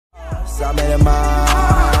'cause I made it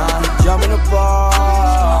mine. Jump in the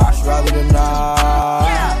brush rather than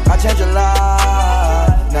not. I changed your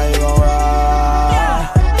life, now you gon' ride.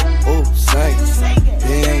 Ooh, sing it.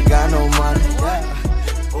 He ain't got no money.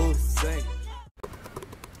 Ooh, sing it.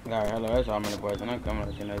 Alright, hello, it's all my boys, and I'm coming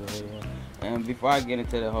with another video. And before I get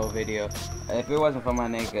into the whole video, if it wasn't for my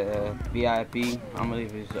nigga VIP, I'm gonna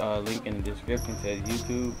leave his link in the description to his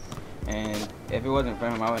YouTube. And if it wasn't for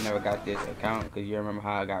him, I would never got this account, because you remember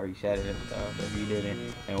how I got resetted and stuff if you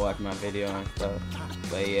didn't and watch my video and stuff.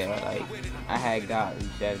 But yeah, like, I had got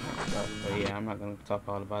resetted and stuff. But yeah, I'm not gonna talk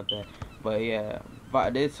all about that. But yeah,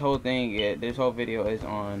 but this whole thing, this whole video is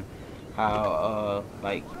on how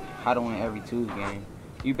like how to win every twos game.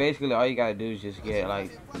 You basically, all you gotta do is just get,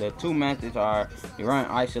 like, the two methods are you run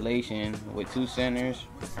isolation with 2 centers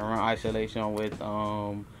and run isolation with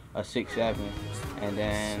a 6-7, and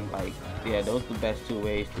then, like, yeah, those are the best 2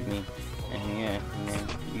 ways to me. And yeah,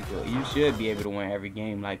 you should be able to win every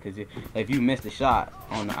game, like, cause if you miss the shot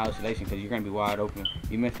on the isolation, cause you're gonna be wide open,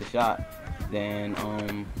 you miss the shot, then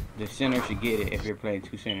the center should get it if you're playing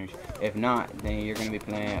 2 centers. If not, then you're gonna be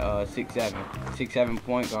playing 6-7. 6-7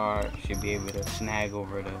 point guard should be able to snag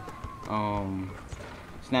over the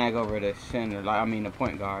center, like, I mean the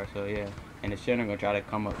point guard. So yeah, and the center gonna try to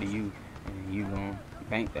come up to you, and you gonna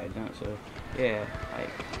bank that jump. So yeah,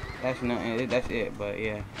 like, that's nothing. That's it. But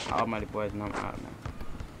yeah, all my boys, and I'm out now.